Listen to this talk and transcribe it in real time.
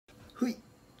Hui.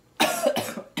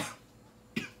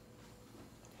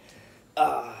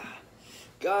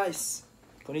 Guys,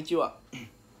 konnichiwa.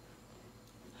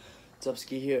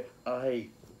 Chapski here.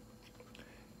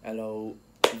 Hello.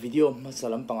 Video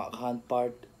masalam pangakhan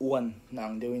part 1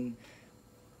 nang dewin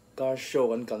car show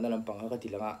kan kalnalam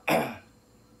pangakatilanga.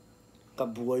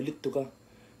 Kabuoy lit to ka.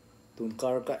 Tun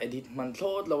car ka edit man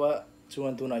thot lawa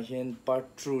chuan tuna hian part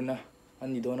 2 na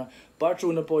ani dona part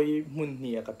 2 na poi mun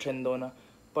ni ka trend dona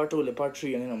part 2 le part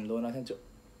 3 ani nam dona han chu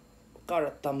car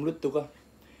tam lut to ka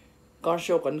car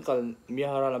show kan kal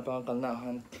mihara lam pang kalna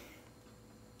han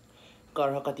car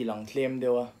ha ka tilang claim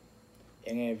dewa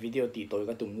enge video ti toy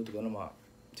ka tum nu tu na ma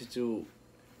chu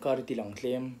car tilang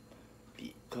claim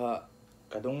ti ka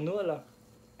kadong nu la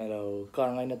hello car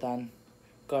ngai na tan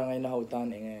car ngai na hau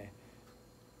tan enge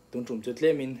tun tum chu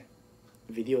tlemin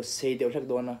video say deuh hlek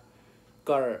dona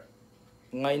car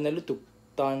ngai na lutuk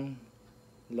tan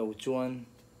lo chuan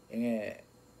enge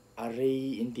array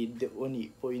inti de oni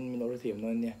point minor them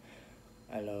non ne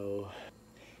hello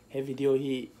he video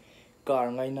hi car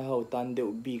ngai na hau tan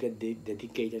deuh bi ka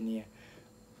dedicate ani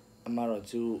amaro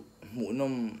chu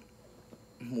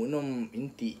munom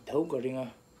inti thau ka ringa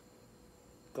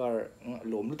car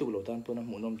lom lutuk lo tan pona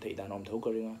munom thei dan om thau ka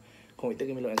ringa khoi ta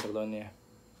ki mi lo answer don ne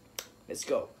let's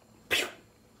go.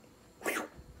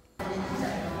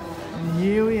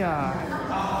 Here we are.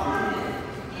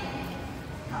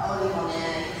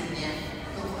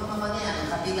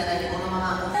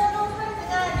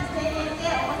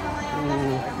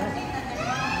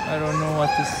 I don't know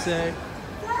what to say.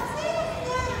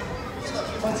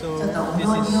 So this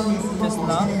is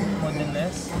Tesla Model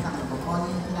S.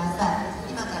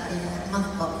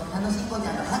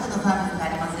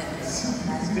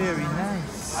 Very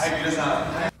nice.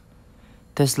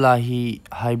 Tesla hi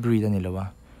hybrid ani lawa.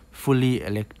 Fully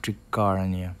electric car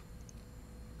ania.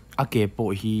 Ake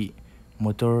po hi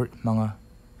motor mga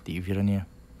ti virania.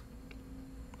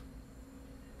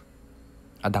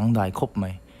 Adang dai khop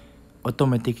mai.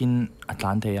 Automatic in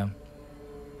Atlanta.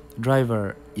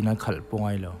 Driver ina khal po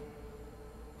ngai lo.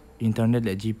 Internet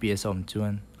le GPS om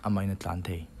chuan amai na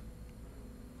Atlanta.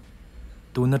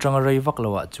 Tu na tanga rai vak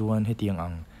lawa chuan hetiang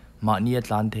ang ma ni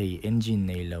Atlanta engine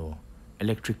nei lo.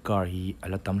 Electric car hi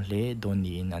alatam hle don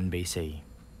ni in an be sei.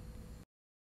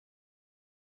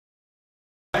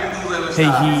 Hey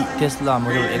hi Tesla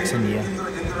Model X ania.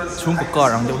 Chung ko car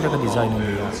ang deuh ka design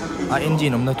ania. A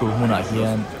engine om na tur huna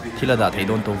hian thila da thei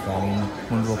don to fawin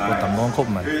mun ro ko tam mong khop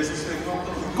man.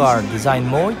 Car design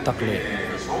moi takle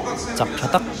chak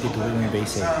thatak ti tur in be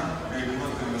sei.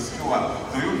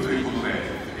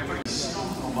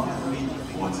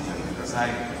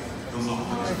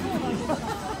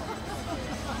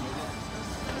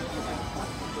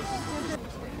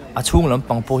 A chung lam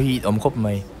pang po hi om khop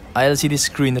mai LCD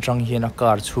screen na tang hian a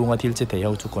car chunga thil che thei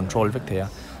ho chu control vek theya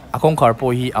a kong car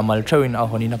po hi amal thawin a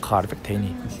honi na car vek thei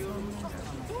ni.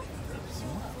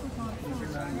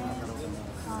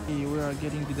 We are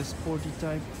getting to the sporty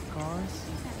type cars.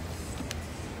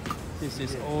 This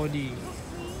is Audi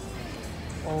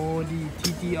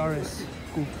TTRS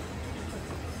coupe.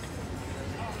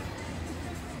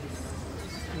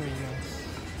 Very nice.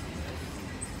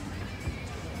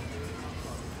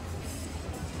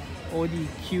 Audi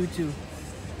Q2.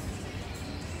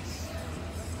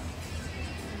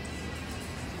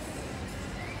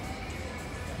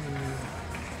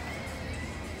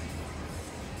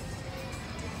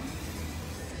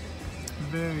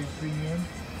 Very premium.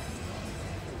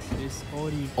 This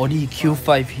Audi Q5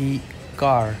 hi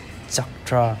car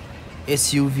chaktra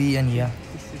SUV ania.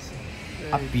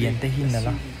 Apian te hin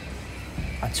nala.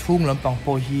 A chung lampang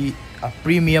po hi a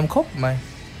premium khop mai.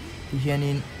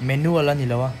 Hianin manual ani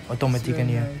lawa automatic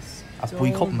ania. A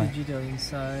pui khop mai.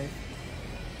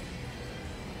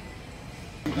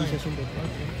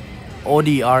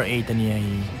 Audi R8 ania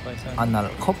hi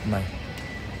anal khop mai.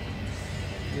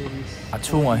 A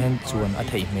chunga hen chuan a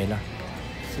thei mela.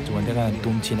 Chuan te kan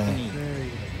tum chin ngai.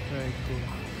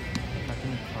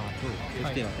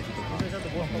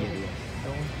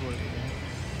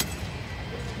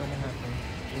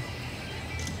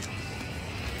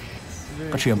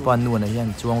 Ka thiam pan nu na hian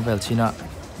chuang vel china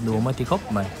nu ma ti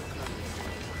khop mai.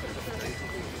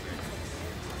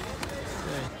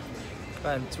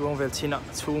 Kan chuang vel china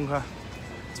chung kha.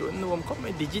 Chuan nuam khop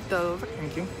mai digital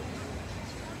thank you.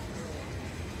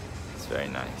 Very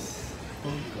nice.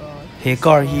 He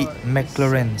car hi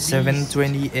McLaren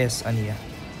 720S ania.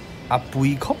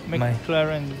 Apui khop mai.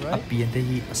 McLaren right? Apian te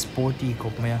hi sporty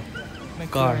khop mai.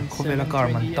 Car khopela car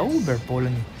man tau ber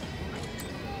polani.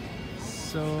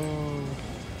 So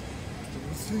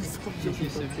this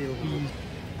is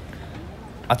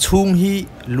a a chung hi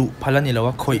lu phalani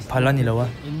lawa khoi phalani lawa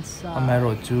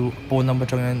amaro chu po number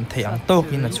changan thei ang to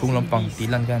kin a chung lampang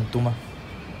tilan kan tuma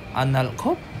anal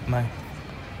khop mai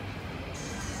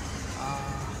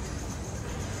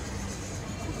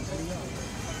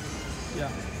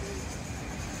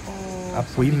a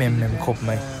pui mem khop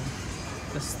mai.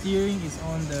 The steering is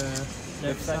on the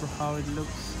left side of how it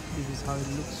looks. This is how it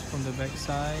looks from the back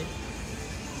side.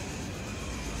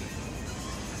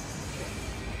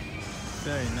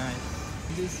 Very nice.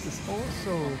 This is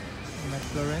also a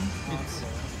McLaren. It's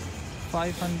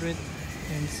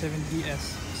 570S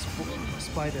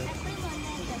Spider.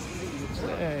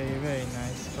 Very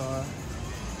nice car.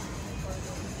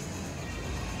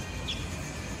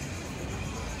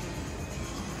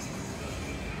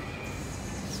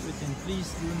 And please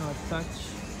do not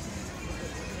touch.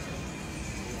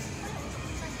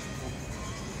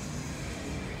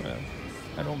 Well,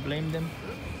 I don't blame them.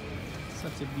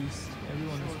 Such a beast.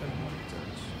 Everyone is going to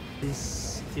touch.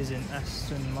 This is an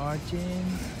Aston Martin.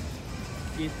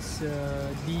 It's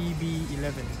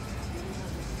DB11.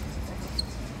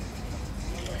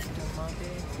 Aston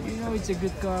Martin. You know it's a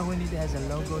good car when it has a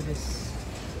logo. This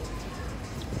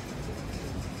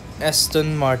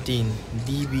Aston Martin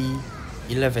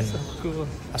DB11. so cool.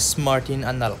 A Martin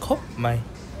anal khop mai.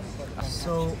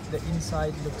 So the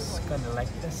inside looks kind of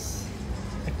like this.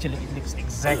 Actually, it looks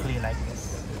exactly like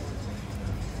this.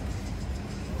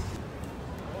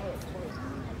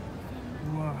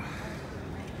 Wow.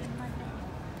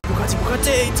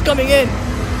 Bugatti, it's coming in.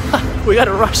 We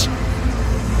gotta rush.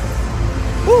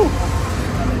 Woo!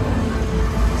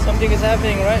 Something is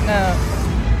happening right now,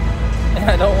 and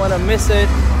I don't want to miss it.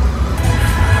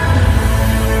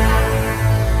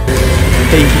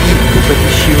 Hey, Bugatti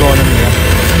Chiron niya.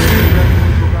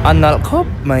 Anal khop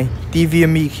mai. TV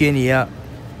mi kia niya.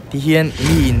 Tihian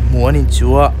mi in muan in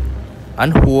chua.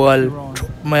 An hual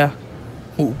trup maya.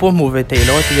 Hu po mu ve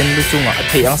tailo tiyan luchunga.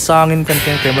 Thei ang sangin kan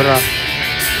camera.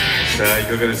 さあい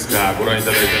かがですか。ご覧いた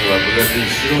だいたのはブガティ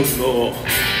シロンの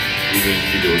リメイ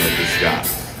クビデオなんですが、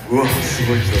うわす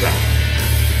ごい人だ。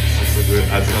早速集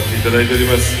まっていただいており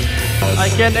ます。 I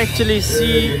can't actually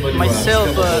see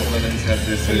myself, but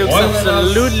it looks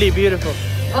absolutely beautiful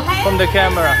from the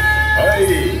camera.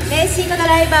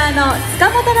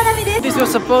 This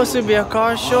was supposed to be a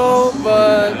car show,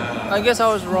 but I guess I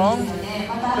was wrong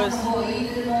because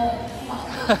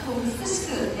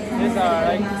these are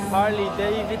like Harley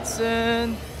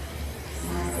Davidson.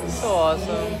 So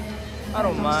awesome. I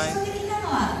don't mind.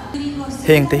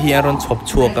 Heng te hi aron chop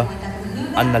chuaka.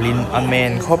 Annalin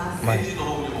amen khop mai.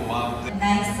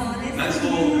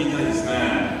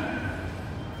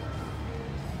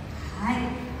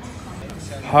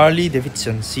 Harley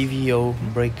Davidson CVO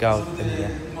breakout niya.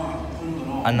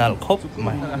 Anal khop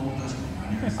mai.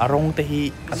 Arong te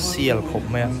hi asial khop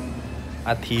mai.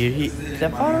 Athir hi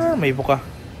tapar mai boka.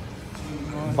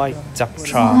 Bike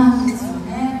chaktra.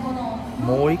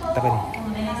 Moik takani.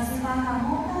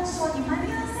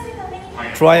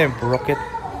 Triumph Rocket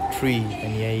 3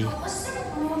 and yay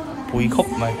pui khop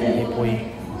mai ai pui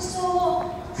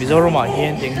Mizo ma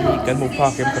hian teng hi kan mu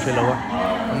pa kem ka thelawa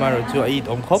amaro chu ai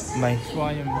om khop mai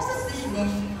Triumph.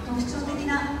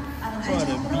 What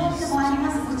a beast.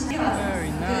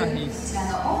 Very nice.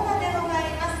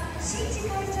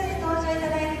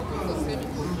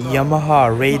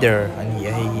 Yamaha Raider and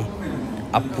yay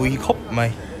a pui khop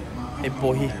mai ai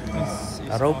pui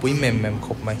aro pui mem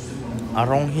khop mai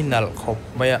arong hinal khop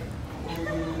mai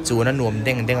chu na nuam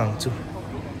deng ang chu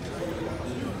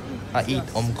a eat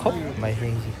om khop mai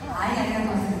heng ji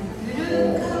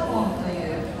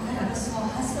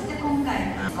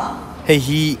hey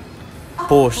hi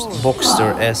post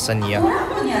Boxster S ania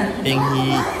heng hi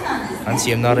an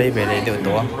siam na rei ve le de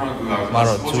to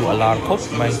maro chu alar khop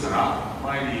mai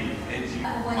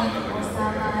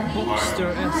Boxster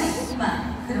S.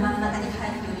 It's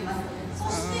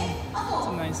a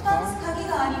nice car.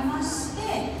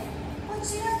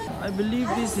 I believe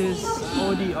this is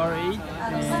Audi R8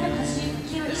 and the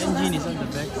engine is on the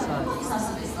back side, I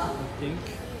think.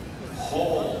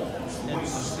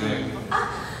 Let's see.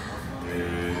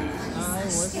 I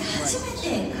was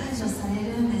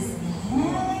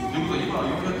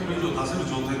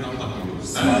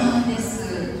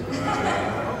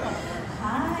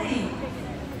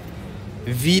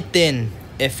V10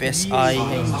 FSI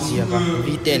siapa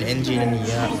V10 engine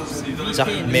niya jak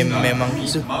memang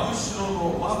su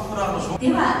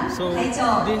So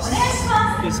this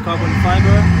is carbon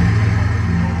fiber.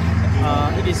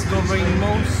 It is covering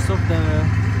most of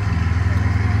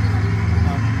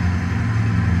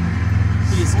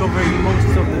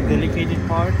the delicate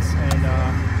parts and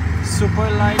super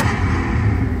light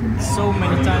so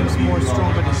many times more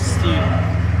stronger than steel.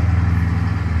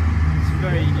 It's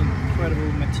very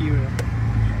incredible material.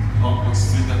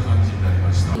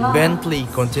 Bentley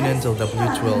Continental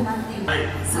W12.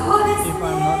 If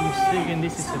I'm not mistaken,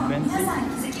 this is a Bentley.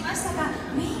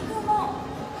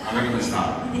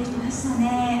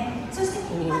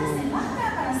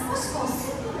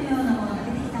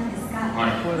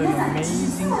 What an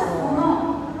amazing car.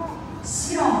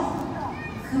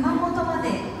 熊本まで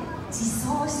自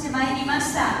走してまいりま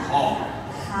した。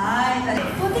はい。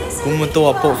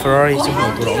 Kumunto po Ferrari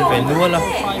siguro turong Venua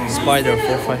Spider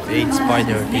 458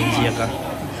 Spider Tingia ka.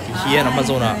 Hiyan ang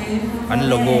mazona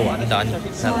ang logo ang daan na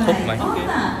top may.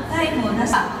 タイムを出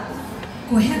した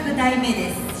500台目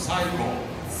です。最後。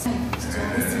貴重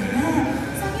ですよね。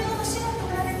先ほどの白と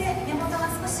比べて目元が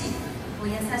少しこう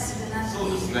優しくなって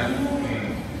い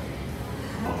て。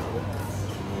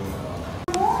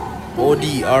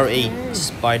Audi R8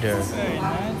 Spider.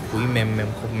 Uy mem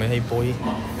ko may hay boy.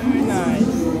 Very nice.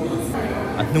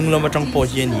 At nung lama trong po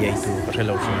yan yay to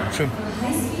karelaw shim.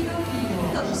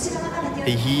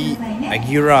 Hi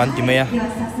Agira antimaya.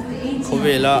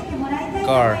 Kovela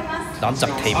car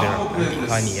dansak taper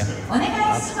kaniya.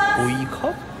 Uy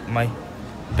ko may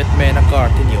Batman na car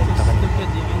tinyo takan.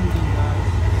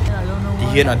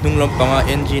 Hiyan at nung lang pa nga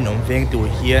engine om veng tu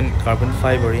hiyan carbon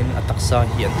fiber in ataksa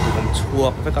hiyan tu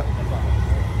chuak veka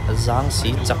zang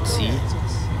si chak si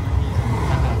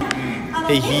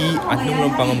hi at nung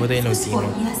lang pa nga mutay no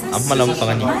tino amma lam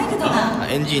pa ni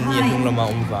engine hiyan nung lang ma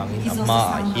umwangin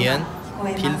amma hiyan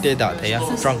pilte da thaya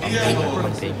trunk ang ding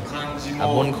man thing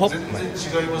abon khop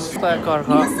Ta car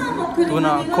ka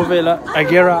tuna Kovela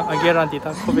Agera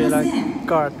dita Kovela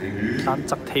car dan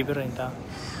chak thaber in ta.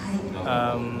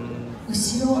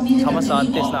 Thamasa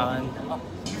antes na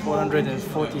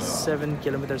 447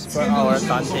 kilometers per hour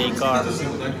kan take car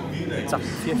chak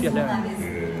fia le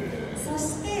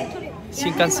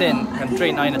Shinkansen kan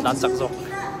train ay na tan chak zo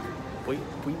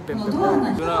pui pem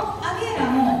yuna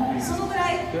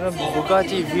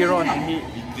Bugatti Veyron ang hi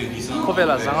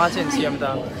Kovela zanga chen siam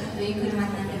da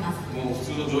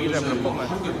pui rem na poma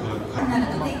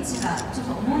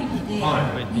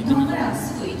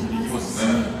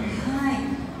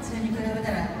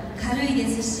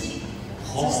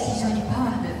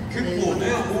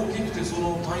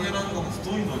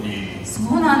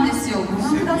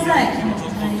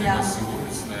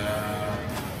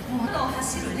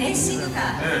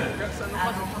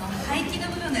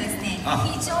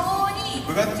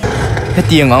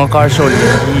Heti ang car show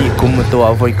ni kumuto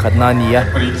avoid khatna niya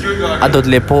adot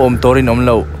lepo om torin om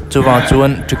lo chuwang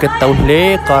chuan ticket taw hle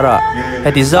kara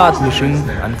heti zat mishing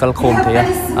an kal khom theya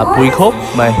apui khop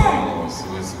mai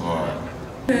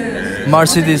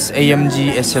Mercedes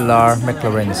AMG SLR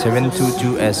McLaren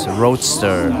 722S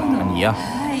Roadster ania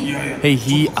hey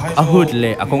hi ahud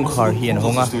le akong car hi an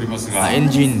honga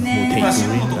engine mu thei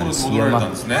turin an siama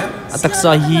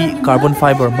ataksa hi carbon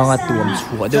fiber mga tuam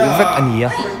chua de uvek ania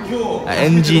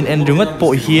engine and rungat po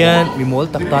hian mimol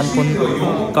taktan pon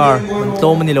car to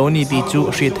mani lo ni ti chu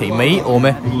hri thei mai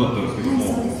ome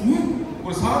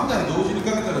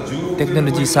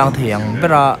technology sang theyang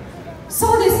bera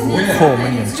kho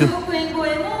mani chu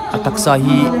ataksa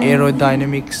hi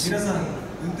aerodynamics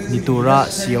nitura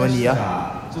siamania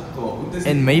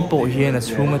en mai po hian a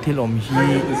chhunga thil om hi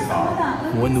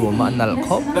wonu ma nal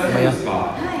khop maya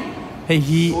hei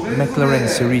hi McLaren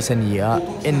series ania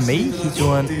en mai hi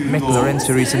chuan McLaren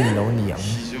series ani lo niang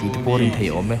ti te porin thei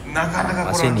ome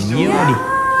ase ni niu ni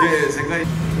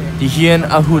ti hian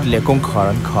a hud le kong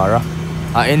kharan khara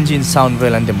a engine sound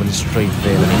vel and demonstrate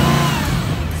vel ani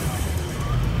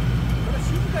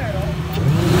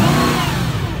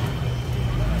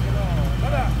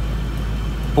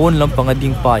pon lam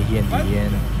pangading pa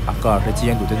hian akar re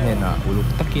chiang du te na uluk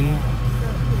takin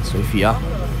soifia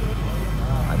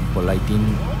an polaitin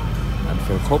an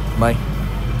fel khop mai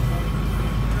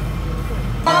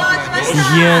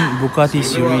hian Bugatti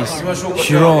series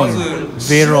Chiron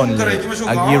Veyron le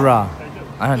Agera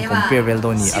an compare vel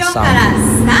doni asam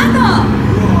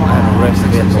an rest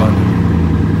vel doni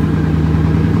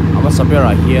ama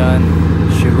sabera hian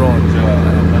Chiron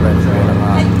an rest vel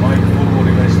nga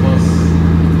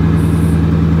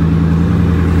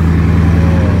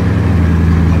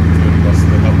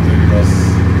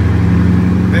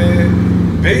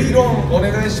Veyron お願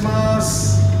いしま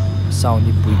す sound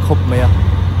ni pui khop maya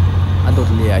adot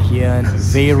le hian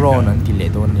Veyron an ti le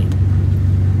don ni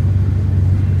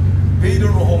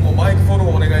Veyron の方もマイクフォロ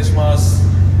ーお願いします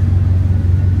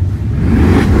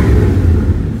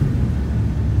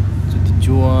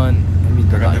chuan mi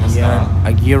ta hian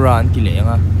Agera an ti le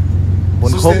nga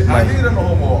bon khop mai Agera の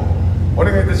方もお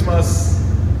願いいたします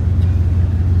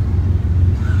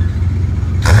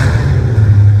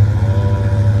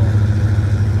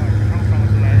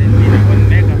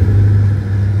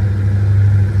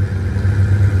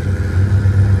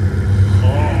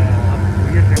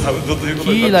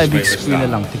ってしまいま big した。 screen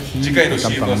lang tiki 次回の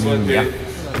CM はそうやって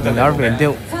lar ven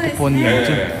deu poni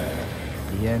chu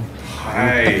yen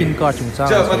はい。 takin car chung じゃ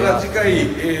chang あまた次回、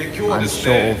今日は an です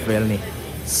show ね of well ni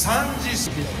 3時 this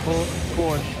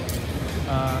Porsche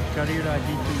Carrera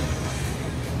GT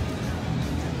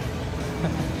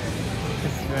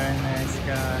it's very nice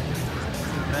car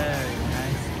very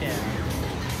nice car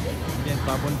yan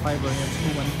carbon fiber yan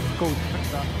suman coat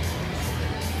takta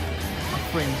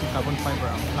frame si carbon fiber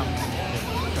ang lang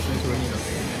kasi suwan nila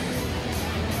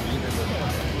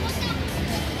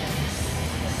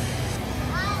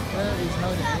That is how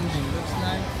the engine looks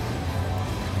like.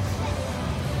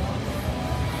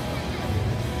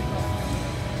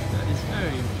 That is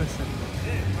very impressive.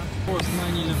 Porsche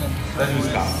大丈夫です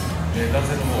か、男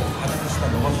性の方鼻の下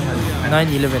伸ばさない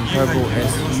で 911 Turbo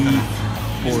SE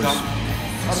Porsche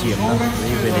siam na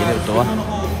lấy về đấy được to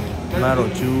mà rồi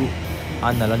chú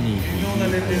ăn là gì 微妙な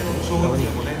年齢の小学生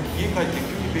もね家帰って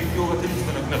急に勉強が手につ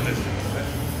かなくなったりするんですね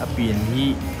apian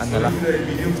hi ano la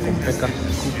kumpeka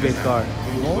kupekar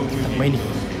oh may ni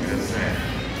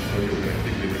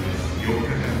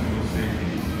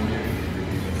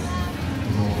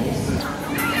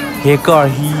he car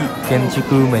hi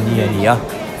kenchiku mani ania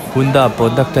Honda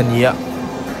product ania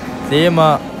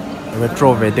tema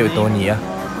retro video to nia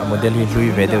model hi lui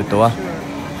video to a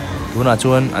tuna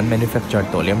chuan an manufacture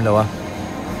to lem lawa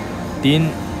tin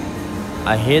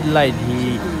a headlight hi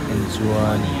en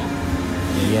chuan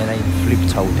yan ay flip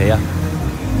chau thế à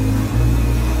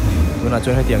tuna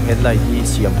chuan he tiang headlight hi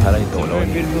siam thalai to lo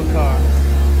ni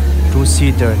two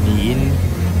seater ni in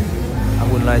a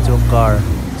hun lai chu car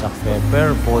chak fe per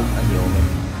pol an yo me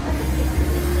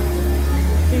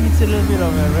it's a little bit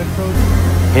of a retro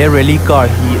he rally car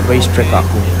hi race track a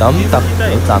kum tam tak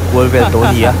ta kwal vel to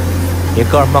ni a he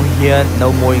car mang hian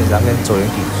no moi ang ngen choi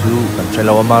ti chu kan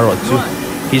trelo ma ro chu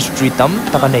history tam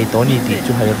tak nei to ni ti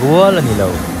chu hai rual ani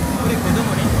lo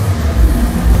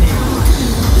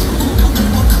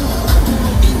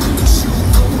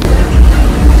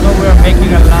so we are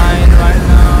making a line right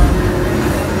now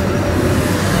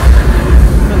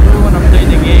because we want to play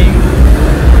the game.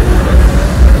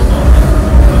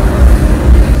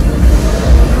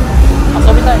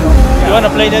 You want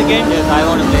to play that game? Yes, I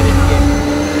want to play this game.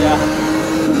 Yeah.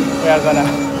 We are gonna.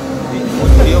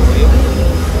 What video for you?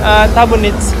 Tabun,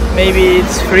 maybe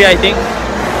it's free, I think.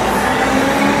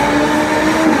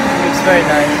 It's very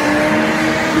nice.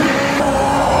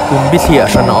 Kun bisi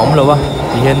asan na om lawa.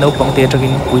 Iyan no pang te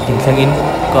tragin puiting thangin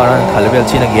karan khalbel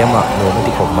china game a no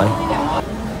mati khop mai.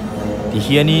 Ti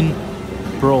hianin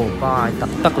pro pa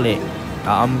tak tak le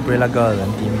a umbrella girl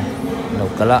an team no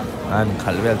kala an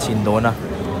khalbel chin dona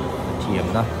thiam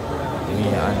na ni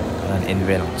an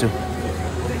envel chu.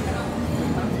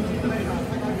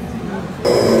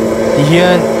 Ti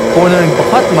hian cornering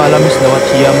pakhat malamis lawa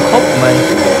thiam khop mai.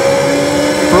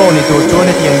 Pro ni to chon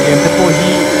ni tiang game te po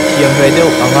hi thiam ve deu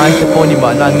angai te po ni ba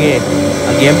na nge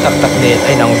a game tak tak ne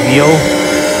ai nang view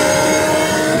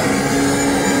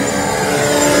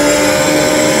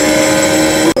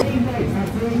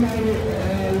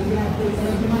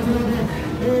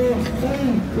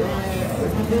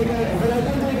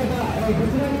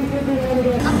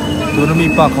Turmi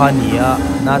pa khania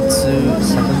natsu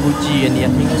sakaguchi ani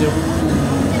hing ju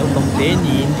to tom te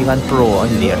ni indikan pro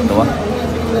an liar to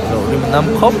so rim nam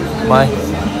khop mai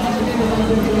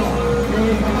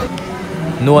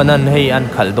nuanan hei an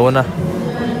khaldona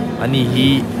ani hi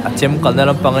achem kalna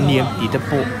lampang ani em ti te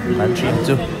po kan trim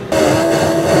chu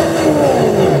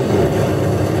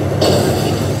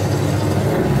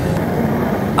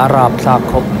arab sa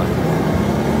khop mai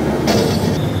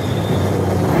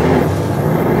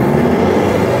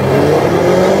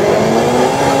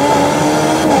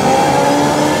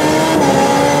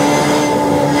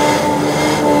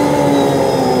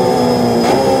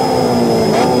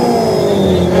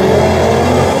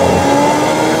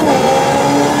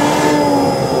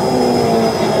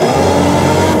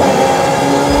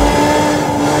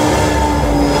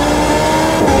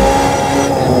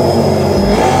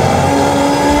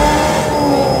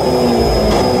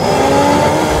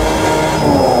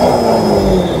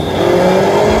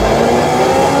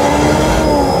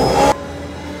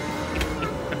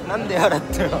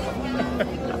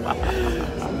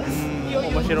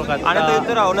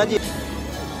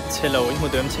Cello,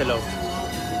 modern cello.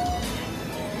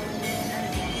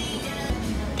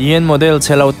 Tien model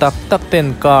cello tak tak ten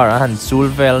car han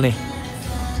sulvel ni.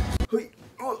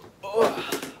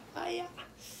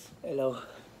 Hello.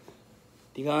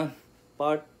 Tingan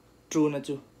part 2 na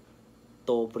chu.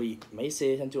 To pri mai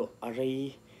se chan chu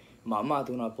arei mama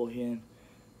tu na po hian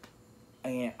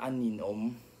ange anin om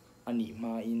ani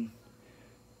ma in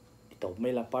tàu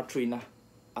mấy là part 3 na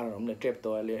aram le trap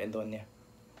to le endon nha.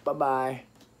 Bye bye,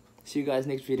 see you guys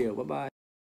next video. Bye bye.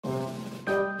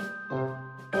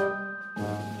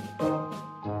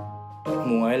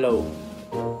 Ngủ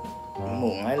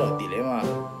ngay lâu tỷ lệ mà.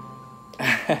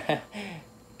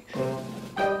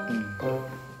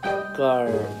 Car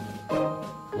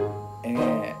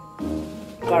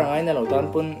ngay na lâu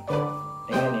tan pun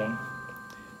nghe nè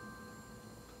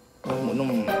muốn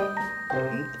nung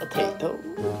thể thấu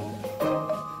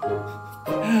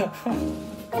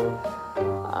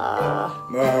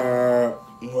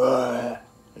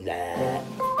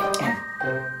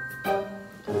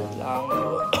lang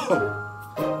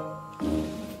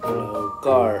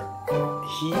car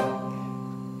he